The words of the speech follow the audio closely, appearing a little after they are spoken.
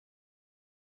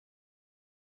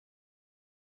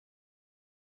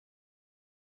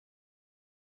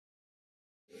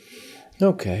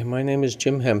Okay, my name is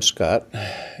Jim Hemshoot,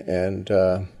 and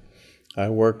I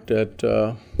worked at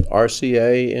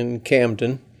RCA in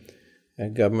Camden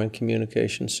at Government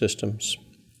Communication Systems.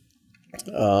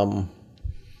 Started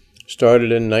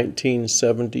in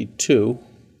 1972,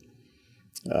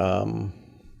 and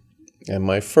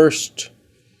my first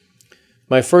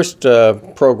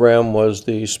program was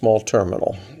the small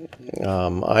terminal.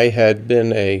 I had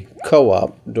been a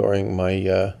co-op during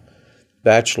my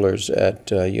bachelor's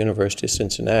at University of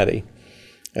Cincinnati,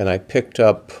 and I picked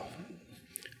up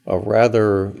a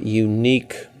rather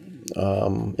unique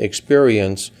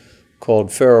experience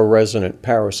called ferroresonant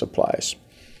power supplies.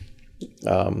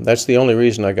 That's the only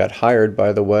reason I got hired,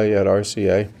 by the way, at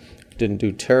RCA. Didn't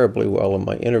do terribly well in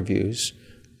my interviews,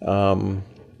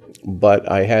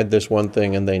 but I had this one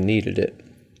thing and they needed it.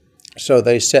 So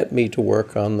they set me to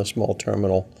work on the small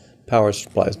terminal power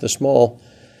supplies.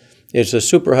 It's a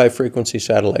super high frequency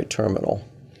satellite terminal,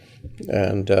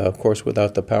 and of course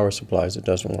without the power supplies it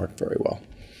doesn't work very well.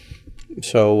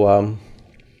 So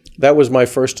that was my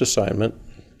first assignment.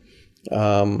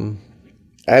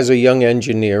 As a young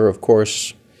engineer, of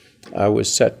course, I was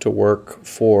set to work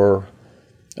for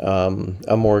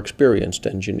a more experienced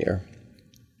engineer.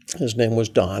 His name was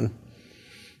Don,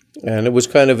 and it was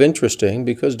kind of interesting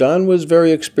because Don was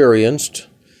very experienced,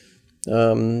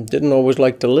 didn't always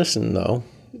like to listen though.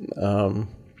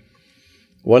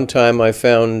 One time I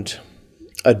found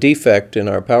a defect in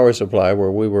our power supply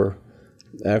where we were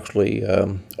actually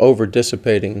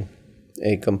over-dissipating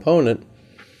a component,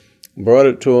 brought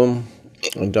it to him,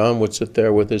 and Don would sit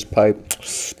there with his pipe,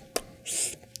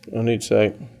 and he'd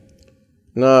say,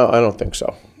 "No, I don't think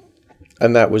so."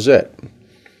 And that was it.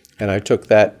 And I took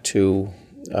that to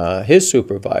his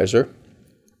supervisor,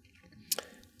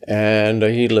 and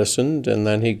he listened, and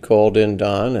then he called in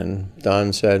Don, and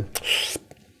Don said,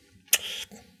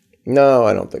 "No,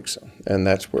 I don't think so." And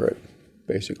that's where it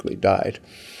basically died.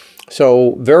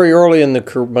 So very early in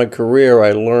my career,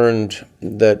 I learned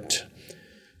that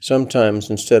sometimes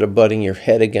instead of butting your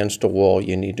head against a wall,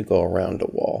 you need to go around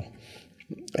a wall.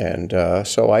 And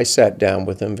so I sat down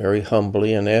with him very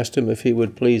humbly and asked him if he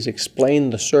would please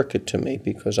explain the circuit to me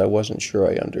because I wasn't sure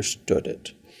I understood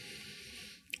it.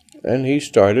 And he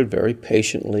started very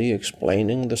patiently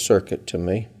explaining the circuit to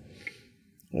me.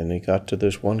 And he got to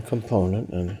this one component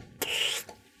and,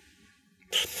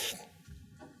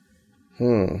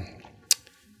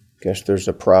 guess there's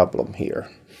a problem here.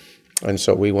 And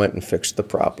so we went and fixed the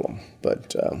problem.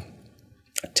 But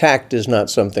tact is not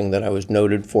something that I was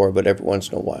noted for, but every once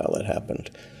in a while it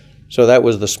happened. So that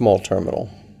was the small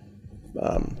terminal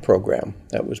program.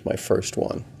 That was my first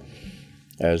one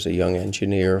as a young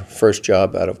engineer, first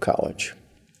job out of college.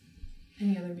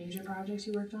 Any other major projects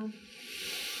you worked on?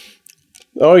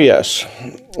 Oh, yes.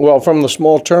 Well, from the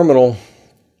small terminal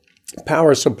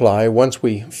power supply, once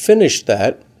we finished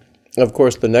that, of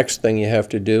course, the next thing you have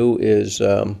to do is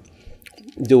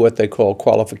do what they call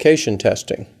qualification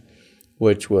testing,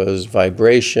 which was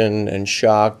vibration and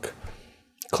shock,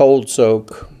 cold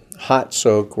soak, hot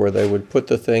soak, where they would put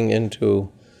the thing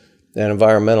into an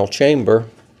environmental chamber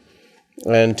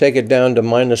and take it down to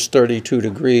minus 32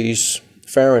 degrees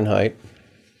Fahrenheit.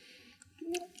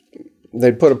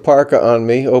 They'd put a parka on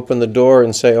me, open the door,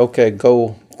 and say, "Okay,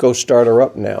 go start her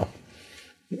up now."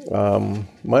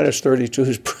 Minus 32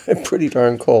 is pretty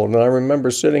darn cold. And I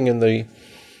remember sitting in the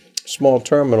small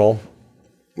terminal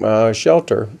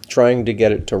shelter trying to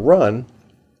get it to run,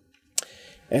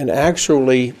 and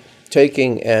actually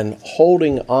taking and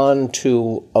holding on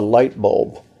to a light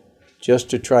bulb just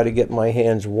to try to get my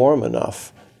hands warm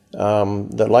enough.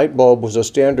 The light bulb was a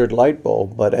standard light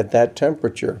bulb, but at that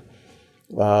temperature,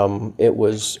 it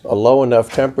was a low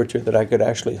enough temperature that I could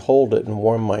actually hold it and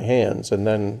warm my hands and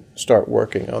then start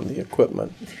working on the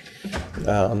equipment.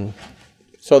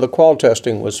 So the qual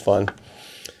testing was fun.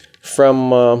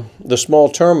 From the small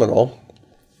terminal,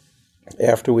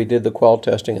 after we did the qual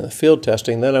testing and the field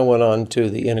testing, then I went on to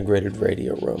the integrated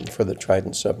radio room for the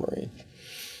Trident submarine.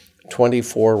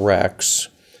 24 racks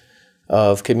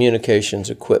of communications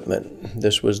equipment.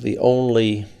 This was the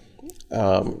only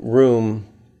room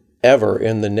ever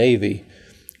in the Navy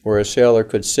where a sailor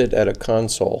could sit at a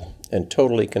console and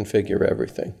totally configure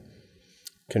everything.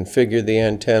 Configure the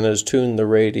antennas, tune the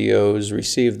radios,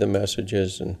 receive the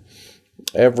messages, and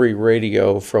every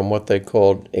radio from what they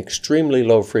called extremely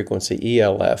low frequency,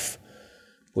 ELF,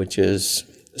 which is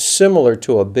similar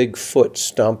to a big foot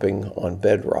stomping on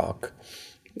bedrock,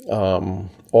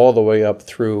 all the way up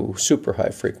through super high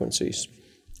frequencies.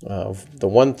 The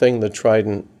one thing the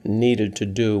Trident needed to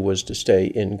do was to stay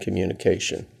in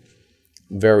communication.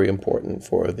 Very important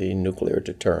for the nuclear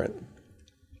deterrent.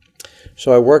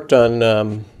 So I worked on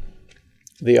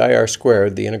the IR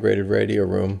squared, the integrated radio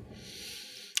room.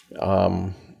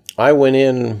 I went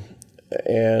in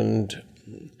and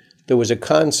there was a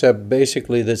concept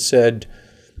basically that said,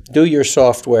 do your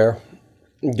software,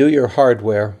 do your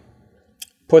hardware,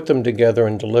 put them together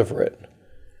and deliver it.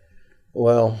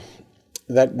 Well,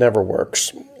 that never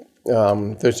works.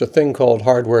 There's a thing called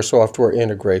hardware-software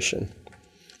integration.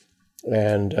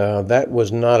 And that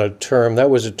was not a term.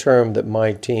 That was a term that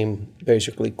my team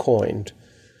basically coined.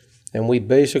 And we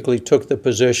basically took the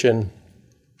position,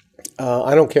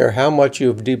 I don't care how much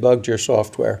you've debugged your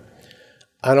software.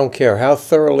 I don't care how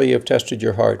thoroughly you've tested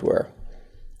your hardware.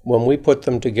 When we put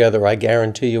them together, I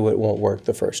guarantee you it won't work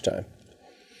the first time.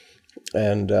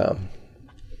 And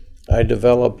I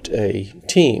developed a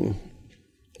team,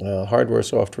 a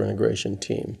hardware-software integration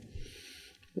team.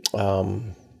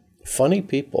 Funny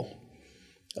people.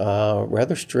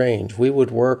 Rather strange. We would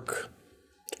work,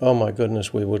 oh my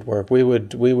goodness, we would work. We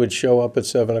would show up at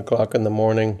 7 o'clock in the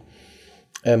morning,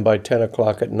 and by 10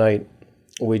 o'clock at night,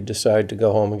 we'd decide to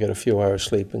go home and get a few hours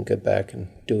sleep and get back and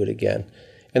do it again.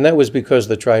 And that was because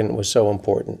the Trident was so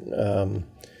important.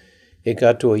 It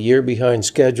got to a year behind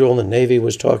schedule. The Navy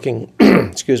was talking,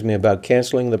 excuse me, about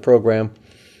canceling the program,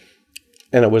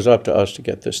 and it was up to us to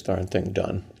get this darn thing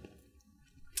done.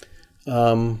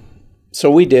 So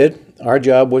we did. Our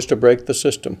job was to break the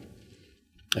system,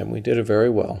 and we did it very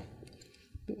well.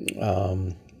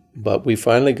 But we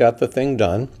finally got the thing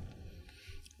done.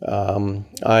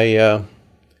 I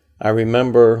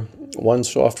remember one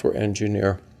software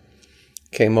engineer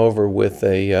came over with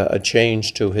a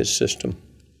change to his system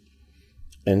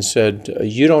and said,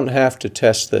 you don't have to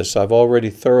test this. I've already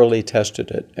thoroughly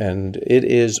tested it, and it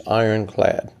is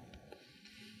ironclad.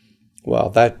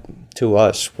 Well, that to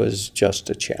us was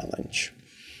just a challenge.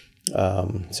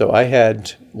 So I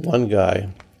had one guy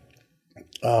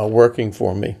working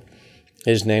for me.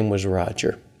 His name was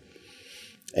Roger.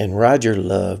 And Roger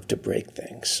loved to break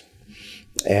things.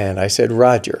 And I said,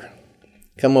 Roger,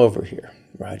 come over here.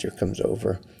 Roger comes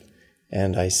over.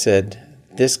 And I said,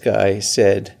 this guy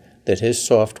said that his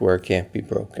software can't be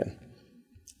broken.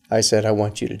 I said, I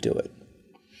want you to do it.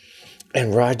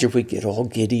 And Roger would get all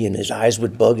giddy and his eyes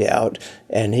would bug out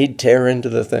and he'd tear into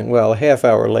the thing. Well, a half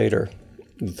hour later,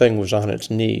 the thing was on its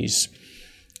knees.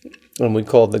 And we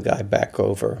called the guy back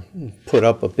over, put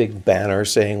up a big banner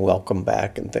saying welcome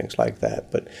back and things like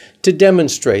that. But to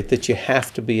demonstrate that you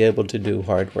have to be able to do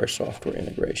hardware-software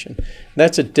integration.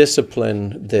 That's a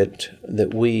discipline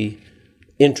that we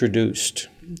introduced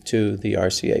to the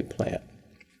RCA plant.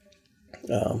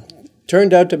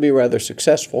 Turned out to be rather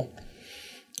successful.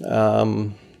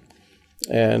 And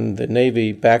the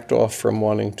Navy backed off from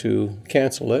wanting to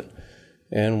cancel it.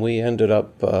 And we ended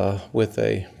up with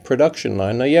a production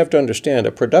line. Now, you have to understand,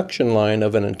 a production line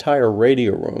of an entire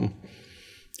radio room,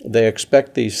 they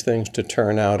expect these things to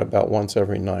turn out about once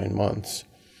every 9 months.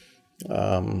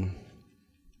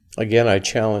 Again, I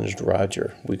challenged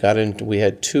Roger. We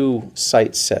had 2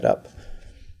 sites set up,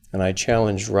 and I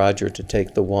challenged Roger to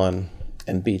take the one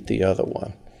and beat the other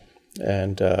one.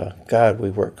 And, God, we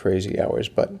worked crazy hours.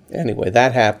 But anyway,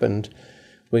 that happened.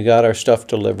 We got our stuff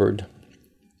delivered.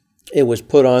 It was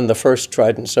put on, the first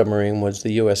Trident submarine was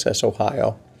the USS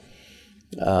Ohio.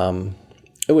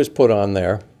 It was put on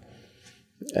there,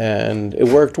 and it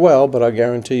worked well, but I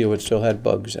guarantee you it still had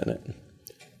bugs in it.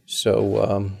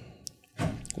 So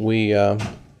we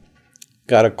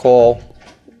got a call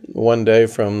one day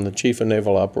from the Chief of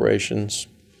Naval Operations.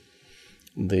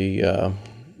 The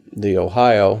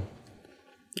Ohio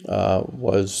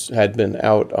had been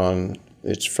out on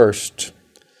its first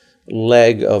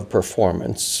leg of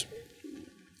performance,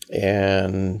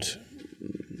 and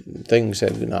things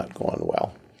had not gone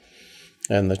well.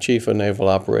 And the Chief of Naval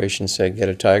Operations said, get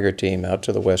a Tiger team out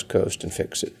to the West Coast and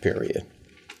fix it, period.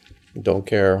 Don't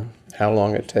care how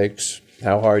long it takes,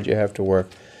 how hard you have to work.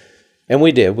 And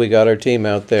we did. We got our team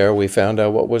out there. We found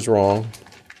out what was wrong.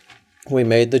 We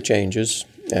made the changes.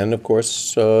 And, of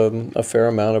course, a fair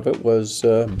amount of it was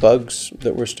bugs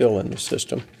that were still in the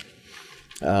system.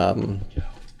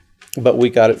 But we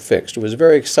got it fixed. It was a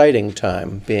very exciting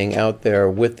time being out there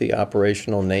with the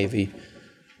operational Navy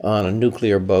on a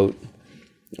nuclear boat,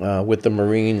 with the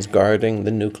Marines guarding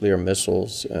the nuclear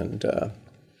missiles. And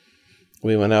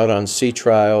we went out on sea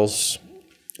trials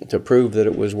to prove that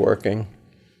it was working.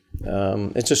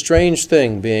 It's a strange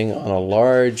thing being on a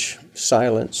large,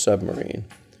 silent submarine.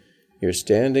 You're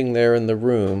standing there in the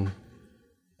room,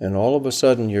 and all of a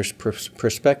sudden your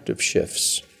perspective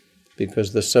shifts,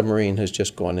 because the submarine has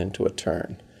just gone into a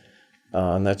turn.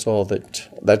 And that's all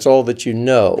that you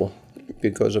know,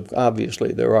 because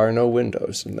obviously there are no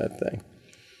windows in that thing.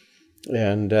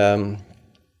 And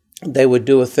they would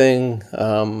do a thing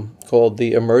called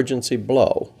the emergency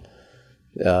blow.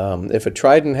 If a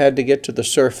Trident had to get to the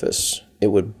surface, it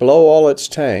would blow all its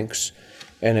tanks,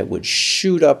 and it would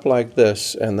shoot up like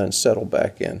this and then settle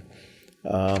back in.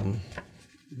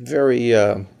 Very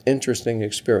interesting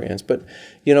experience. But,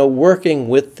 you know, working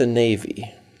with the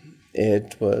Navy,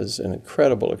 it was an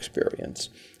incredible experience.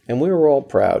 And we were all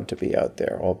proud to be out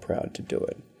there, all proud to do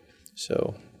it.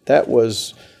 So that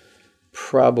was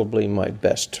probably my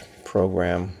best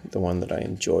program, the one that I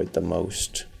enjoyed the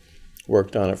most.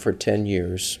 Worked on it for 10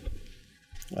 years.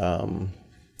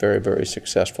 Very, very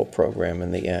successful program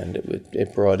in the end.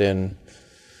 It brought in,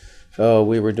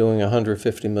 we were doing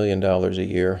 $150 million a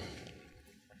year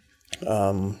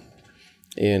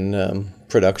in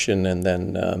production and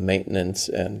then maintenance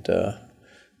and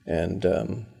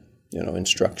you know,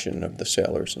 instruction of the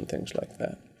sailors and things like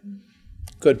that.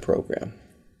 Good program.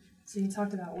 So you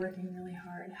talked about working really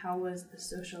hard. How was the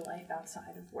social life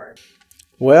outside of work?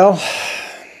 Well,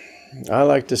 I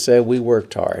like to say we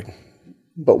worked hard,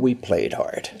 but we played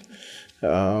hard.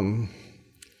 You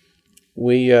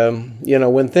know,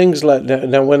 when things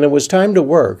when it was time to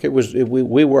work,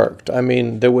 we worked. I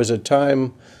mean, there was a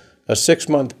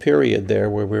 6-month period there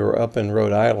where we were up in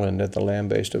Rhode Island at the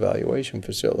land-based evaluation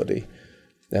facility,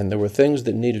 and there were things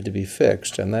that needed to be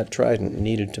fixed, and that Trident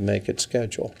needed to make its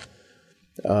schedule.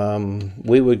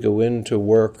 We would go into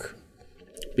work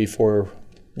before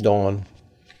dawn,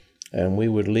 and we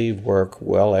would leave work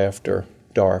well after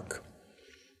dark,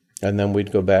 and then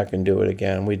we'd go back and do it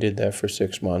again. We did that for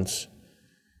 6 months.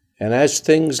 And as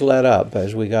things let up,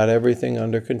 as we got everything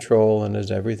under control and as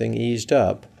everything eased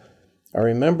up, I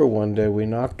remember one day we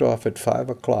knocked off at 5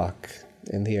 o'clock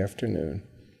in the afternoon.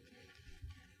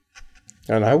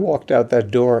 And I walked out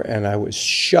that door and I was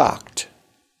shocked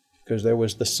because there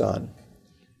was the sun,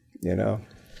 you know.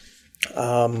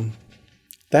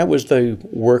 That was the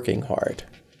working hard.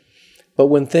 But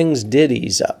when things did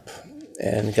ease up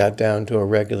and got down to a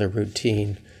regular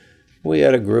routine, we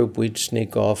had a group, we'd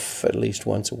sneak off at least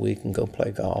once a week and go play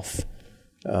golf.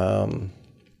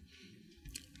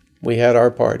 We had our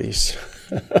parties.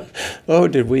 Oh,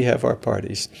 did we have our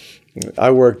parties. I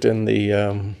worked in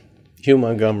the, Hugh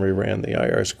Montgomery ran the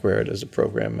IR Squared as a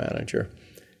program manager.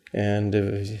 And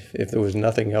if there was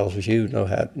nothing else, Hugh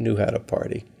knew how to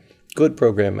party. Good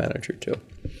program manager, too.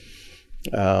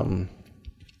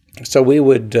 So we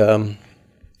would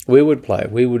play,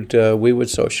 we would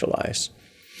socialize.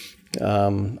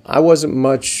 I wasn't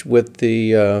much with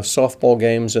the softball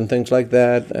games and things like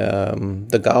that,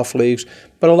 the golf leagues,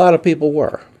 but a lot of people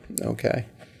were, okay?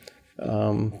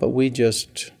 But we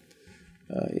just,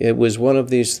 it was one of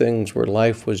these things where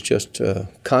life was just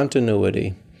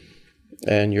continuity,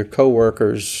 and your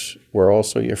coworkers were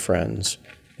also your friends,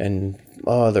 and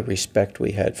the respect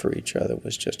we had for each other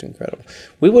was just incredible.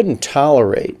 We wouldn't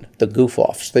tolerate the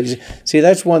goof-offs. See,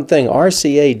 that's one thing.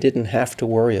 RCA didn't have to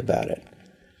worry about it,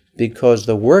 because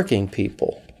the working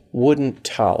people wouldn't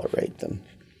tolerate them.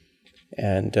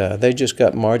 And they just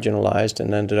got marginalized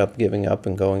and ended up giving up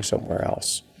and going somewhere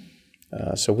else.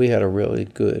 So we had a really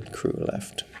good crew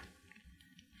left.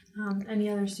 Any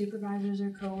other supervisors or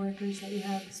coworkers that you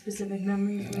have specific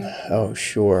memories with? Oh,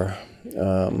 sure.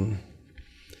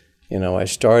 You know, I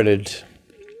started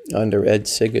under Ed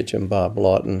Sigich and Bob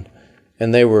Lawton,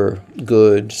 and they were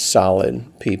good,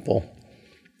 solid people.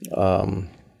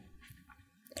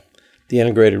 The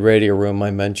integrated radio room,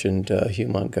 I mentioned Hugh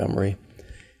Montgomery,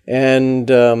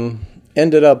 and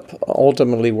ended up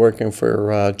ultimately working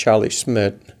for Charlie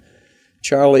Smith.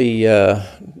 Charlie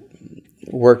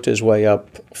worked his way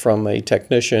up from a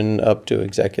technician up to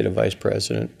executive vice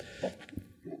president.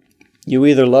 You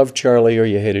either loved Charlie or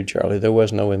you hated Charlie. There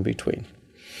was no in between.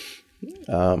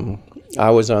 I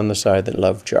was on the side that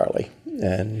loved Charlie,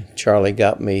 and Charlie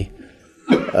got me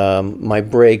my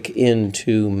break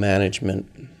into management,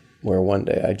 where one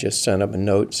day I just sent him a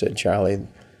note, said, Charlie,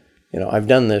 you know, I've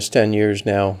done this 10 years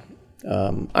now.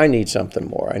 I need something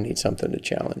more. I need something to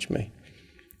challenge me.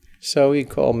 So he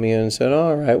called me in and said,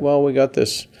 all right, well, we got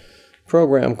this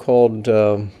program called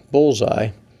Bullseye.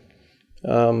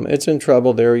 It's in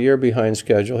trouble. They're a year behind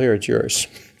schedule. Here, it's yours.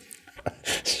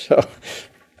 So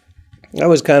that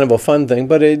was kind of a fun thing,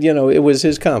 but it was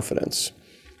his confidence.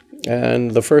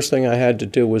 And the first thing I had to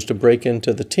do was to break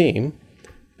into the team,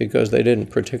 because they didn't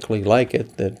particularly like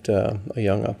it that a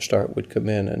young upstart would come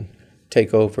in and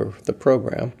take over the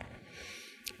program.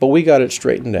 But we got it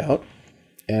straightened out,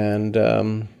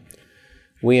 and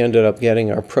we ended up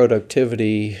getting our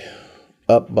productivity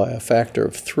up by a factor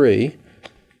of 3,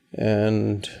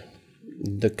 and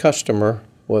the customer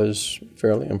was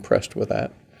fairly impressed with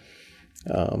that.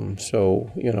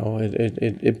 So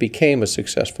it became a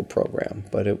successful program,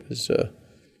 but it was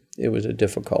a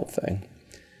difficult thing.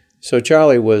 So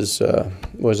Charlie was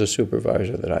a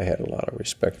supervisor that I had a lot of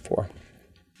respect for.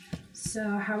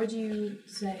 So how would you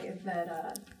say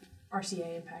that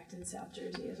RCA impacted South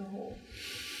Jersey as a whole?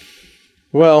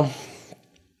 Well,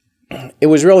 it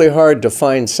was really hard to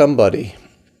find somebody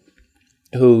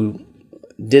who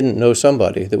didn't know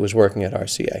somebody that was working at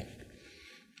RCA.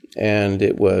 And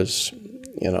it was,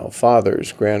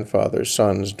 fathers, grandfathers,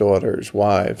 sons, daughters,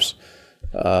 wives,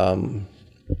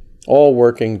 all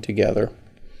working together.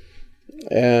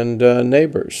 And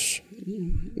neighbors,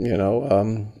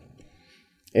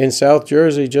 in South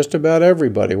Jersey, just about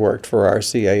everybody worked for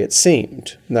RCA, it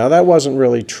seemed. Now, that wasn't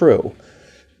really true,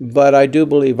 but I do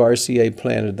believe RCA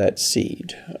planted that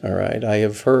seed, all right? I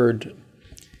have heard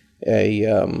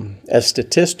a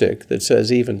statistic that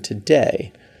says even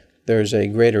today, there's a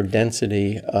greater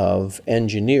density of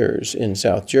engineers in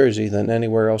South Jersey than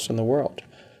anywhere else in the world.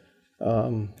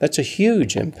 That's a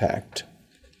huge impact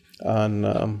on,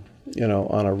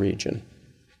 on a region.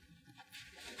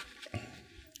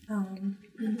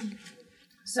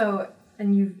 So,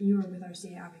 and you were with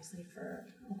RCA obviously for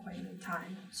quite a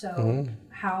time. So,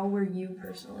 how were you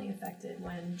personally affected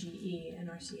when GE and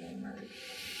RCA merged?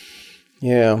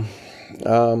 Yeah,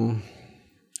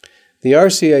 the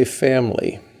RCA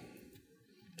family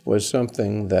was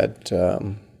something that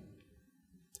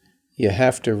you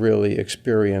have to really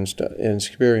experience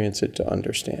it to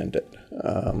understand it.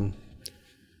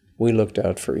 We looked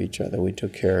out for each other. We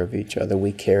took care of each other.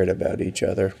 We cared about each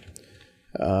other.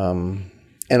 And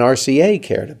RCA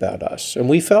cared about us, and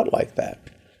we felt like that.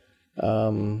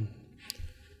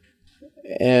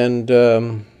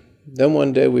 Then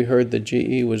one day we heard that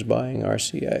GE was buying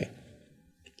RCA.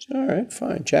 So, all right,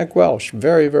 fine. Jack Welch,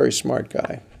 very, very smart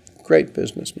guy, great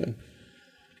businessman.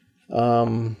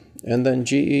 And then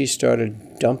GE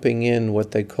started dumping in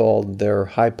what they called their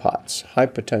high pots, high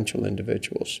potential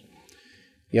individuals.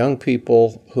 Young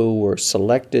people who were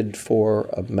selected for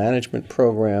a management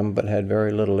program but had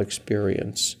very little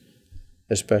experience,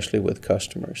 especially with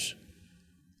customers.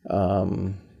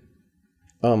 Oh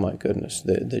my goodness,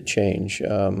 the change.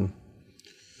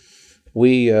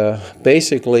 We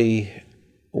basically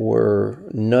were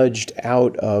nudged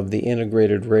out of the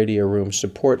integrated radio room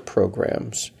support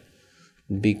programs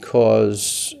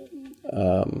because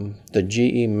the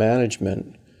GE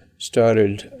management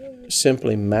started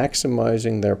simply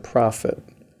maximizing their profit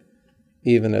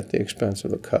even at the expense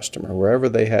of the customer. Wherever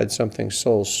they had something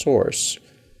sole source,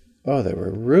 they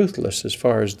were ruthless as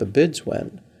far as the bids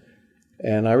went.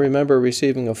 And I remember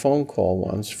receiving a phone call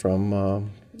once from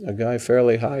a guy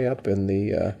fairly high up in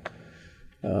the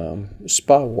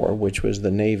SPA, which was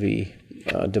the Navy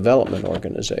Development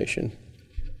Organization.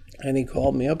 And he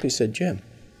called me up. He said, Jim,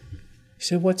 he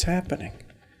said, what's happening?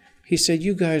 He said,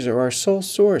 you guys are our sole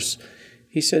source.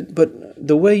 He said, but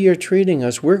the way you're treating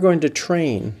us, we're going to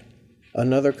train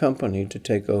another company to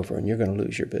take over, and you're going to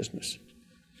lose your business.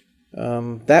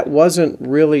 That wasn't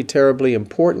really terribly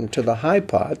important to the high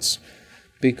pots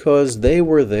because they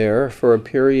were there for a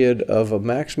period of a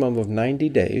maximum of 90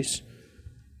 days,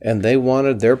 and they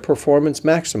wanted their performance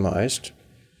maximized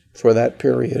for that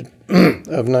period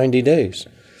of 90 days.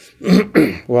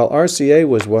 Well, RCA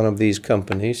was one of these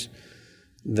companies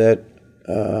that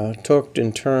talked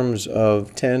in terms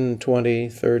of 10, 20,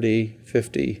 30,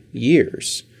 50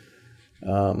 years.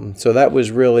 So that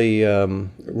was really,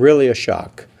 really a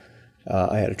shock.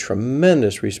 I had a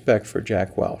tremendous respect for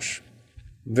Jack Welch.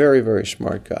 Very, very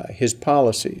smart guy. His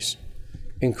policies,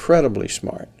 incredibly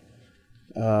smart.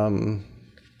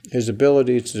 His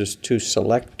ability to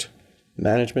select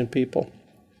management people,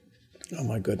 oh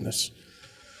my goodness.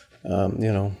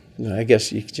 I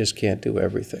guess you just can't do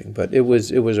everything, but it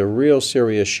was a real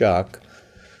serious shock.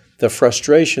 The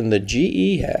frustration that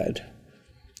GE had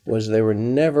was they were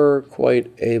never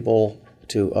quite able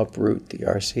to uproot the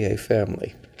RCA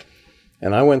family.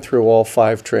 And I went through all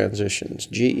 5 transitions.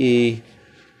 GE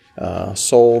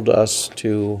sold us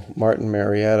to Martin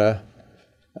Marietta.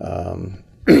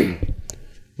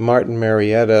 Martin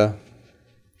Marietta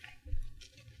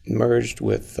merged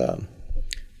with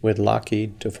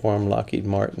Lockheed to form Lockheed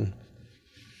Martin.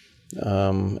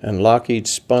 And Lockheed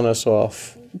spun us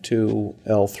off to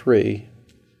L3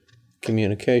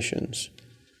 Communications.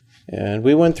 And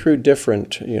we went through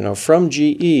different, from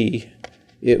GE,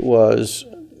 it was,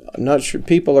 I'm not sure,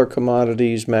 people are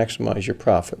commodities, maximize your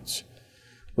profits.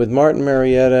 With Martin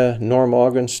Marietta, Norm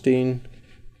Augenstein,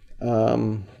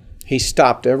 he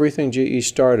stopped everything GE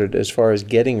started as far as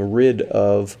getting rid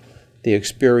of the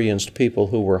experienced people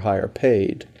who were higher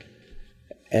paid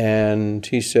And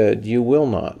he said, "You will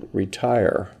not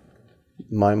retire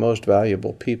my most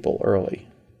valuable people early."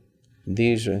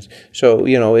 These are, so,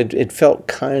 it felt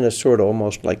kind of sort of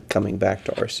almost like coming back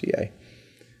to RCA.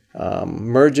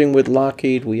 Merging with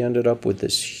Lockheed, we ended up with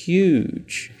this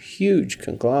huge, huge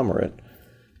conglomerate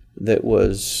that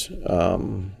was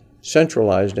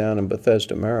centralized down in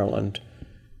Bethesda, Maryland.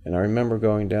 And I remember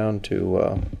going down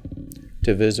to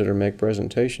visit or make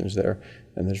presentations there,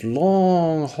 and this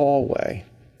long hallway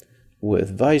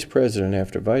with vice president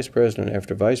after vice president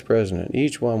after vice president,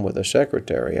 each one with a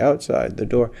secretary outside the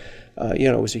door.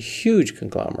 It was a huge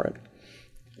conglomerate.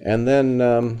 And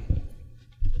then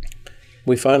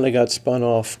we finally got spun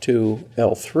off to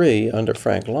L3 under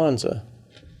Frank Lanza.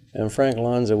 And Frank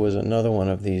Lanza was another one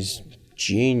of these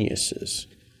geniuses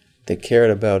that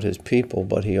cared about his people,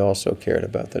 but he also cared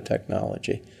about the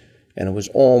technology. And it was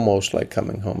almost like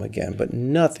coming home again, but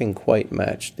nothing quite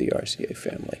matched the RCA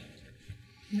family.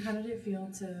 And how did it feel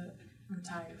to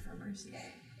retire from RCA?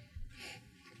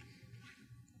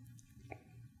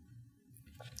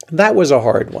 That was a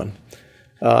hard one.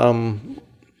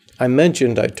 I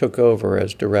mentioned I took over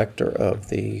as director of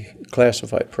the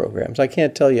classified programs. I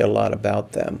can't tell you a lot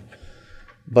about them,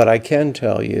 but I can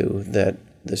tell you that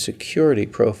the security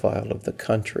profile of the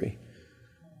country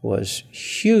was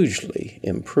hugely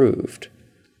improved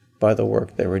by the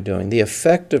work they were doing. The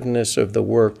effectiveness of the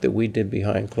work that we did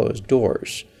behind closed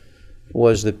doors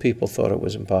was that people thought it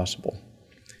was impossible.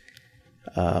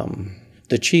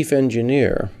 The chief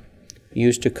engineer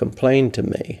used to complain to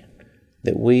me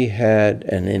that we had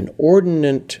an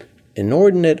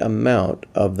inordinate amount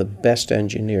of the best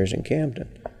engineers in Camden.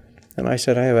 And I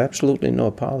said, I have absolutely no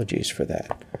apologies for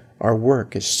that. Our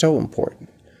work is so important.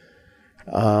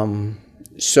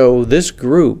 So this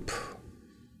group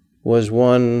was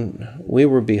one, we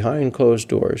were behind closed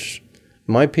doors.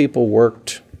 My people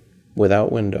worked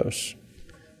without windows.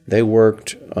 They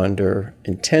worked under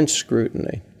intense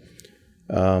scrutiny.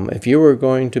 If you were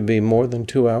going to be more than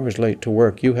 2 hours late to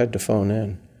work, you had to phone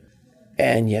in.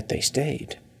 And yet they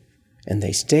stayed. And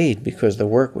they stayed because the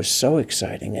work was so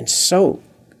exciting and so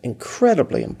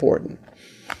incredibly important.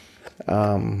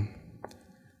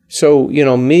 So,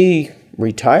 me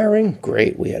retiring,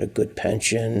 great. We had a good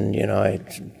pension, I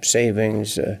had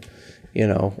savings,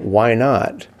 why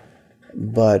not?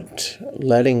 But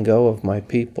letting go of my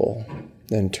people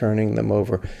and turning them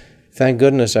over, thank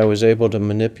goodness I was able to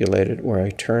manipulate it where I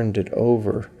turned it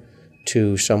over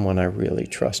to someone I really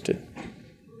trusted,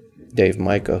 Dave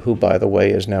Micah, who, by the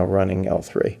way, is now running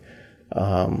L3.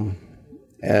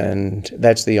 And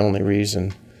that's the only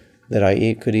reason that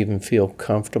I could even feel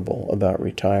comfortable about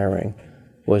retiring,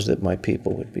 was that my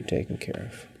people would be taken care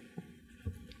of.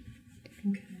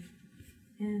 Okay.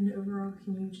 And overall,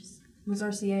 was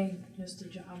RCA just a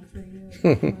job for you?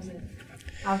 Was it,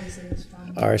 obviously it was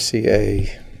fun. RCA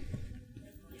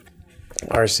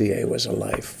was a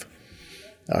life.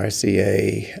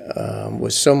 RCA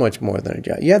was so much more than a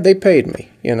job. Yeah, they paid me,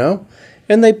 and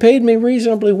they paid me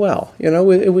reasonably well.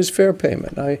 It was fair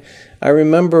payment. I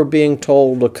remember being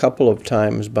told a couple of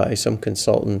times by some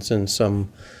consultants and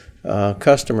some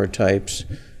customer types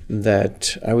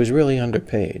that I was really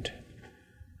underpaid.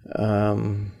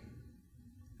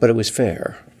 But it was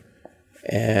fair,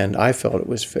 and I felt it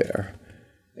was fair,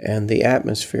 and the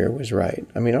atmosphere was right.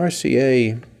 I mean,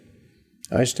 RCA,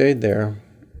 I stayed there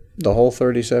the whole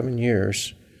 37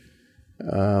 years.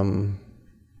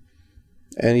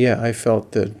 And yeah, I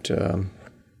felt that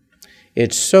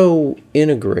it's so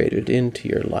integrated into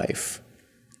your life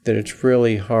that it's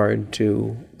really hard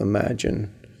to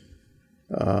imagine.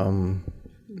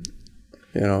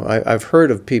 I've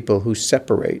heard of people who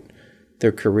separate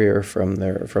their career from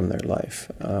their life.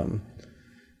 I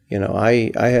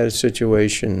had a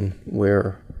situation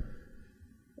where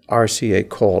RCA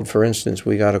called. For instance,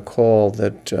 we got a call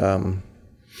that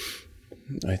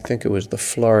I think it was the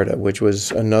Florida, which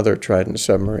was another Trident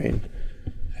submarine,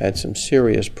 had some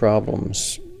serious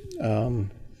problems.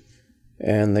 And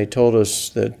they told us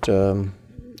that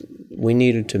we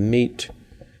needed to meet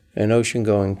an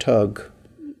ocean-going tug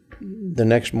the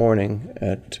next morning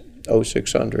at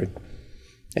 0600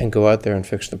 and go out there and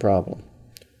fix the problem.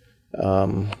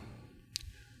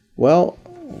 Well,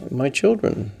 my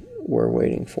children were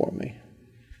waiting for me,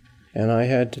 and I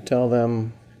had to tell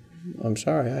them, I'm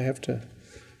sorry, I have to,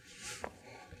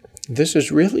 this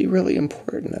is really, really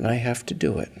important, and I have to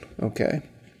do it, okay?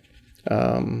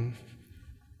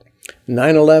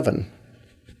 9/11,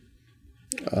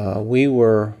 we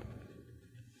were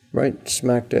right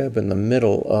smack dab in the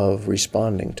middle of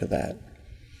responding to that.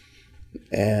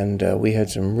 And we had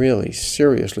some really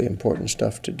seriously important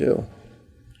stuff to do.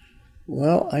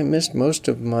 Well, I missed most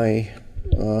of my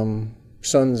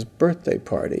son's birthday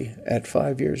party at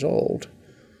 5 years old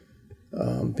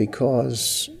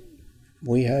because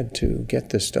we had to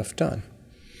get this stuff done.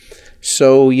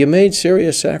 So you made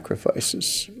serious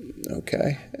sacrifices,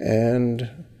 okay, and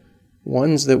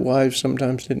ones that wives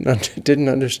sometimes didn't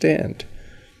understand.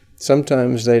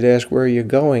 Sometimes they'd ask, "Where are you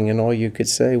going?" and all you could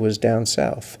say was "down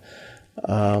south."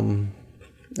 And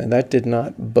that did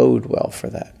not bode well for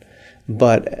that.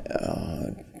 But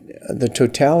the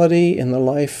totality in the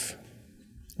life,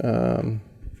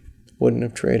 wouldn't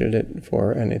have traded it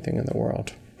for anything in the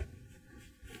world.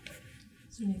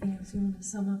 Is there anything else you want to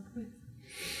sum up with?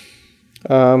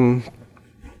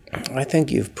 I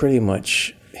think you've pretty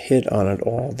much hit on it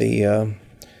all. The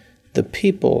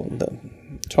people,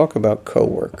 talk about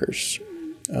coworkers.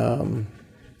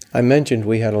 I mentioned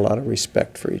we had a lot of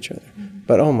respect for each other,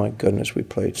 but oh my goodness, we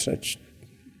played such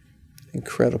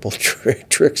incredible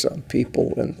tricks on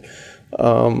people, and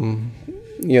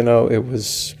you know, it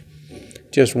was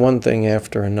just one thing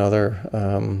after another.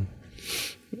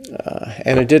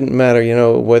 And it didn't matter, you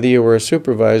know, whether you were a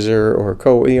supervisor or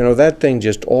you know, that thing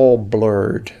just all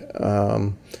blurred.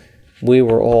 We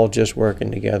were all just working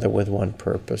together with one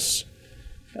purpose.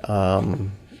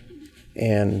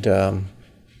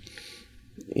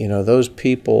 You know, those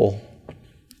people,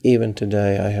 even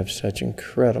today, I have such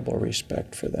incredible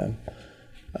respect for them.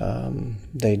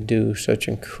 They do such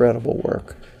incredible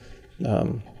work.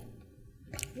 In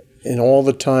all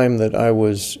the time that I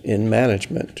was in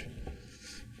management,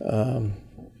 I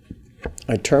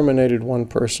terminated one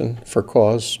person for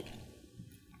cause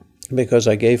because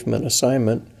I gave him an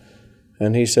assignment,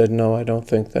 and he said, "No, I don't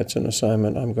think that's an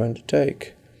assignment I'm going to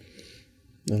take."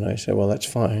 And I said, "Well, that's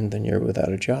fine, then you're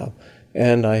without a job."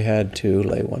 And I had to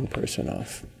lay one person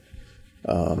off.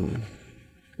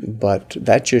 But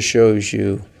that just shows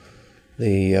you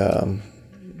the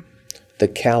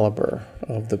caliber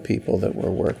of the people that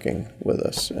were working with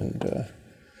us. And,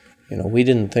 you know, we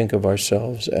didn't think of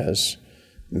ourselves as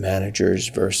managers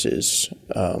versus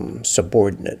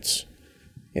subordinates.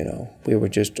 You know, we were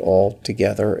just all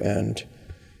together. And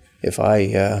if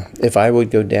I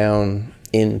would go down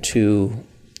into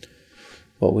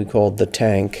what we called the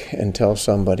tank and tell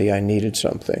somebody I needed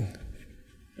something,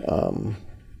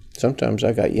 sometimes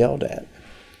I got yelled at,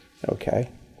 okay?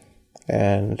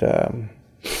 And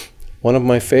one of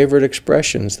my favorite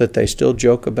expressions that they still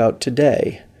joke about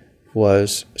today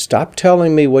was, "Stop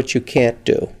telling me what you can't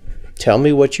do. Tell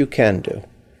me what you can do."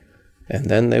 And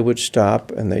then they would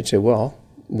stop and they'd say, "Well,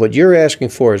 what you're asking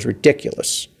for is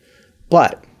ridiculous.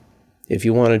 But if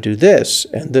you want to do this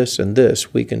and this and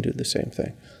this, we can do the same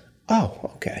thing." "Oh,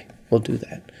 okay, we'll do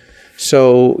that."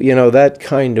 So, you know, that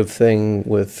kind of thing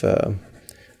with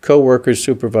co-workers,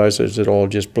 supervisors, it all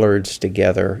just blurs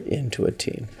together into a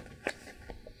team.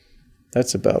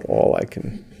 That's about all I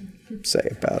can say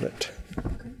about it.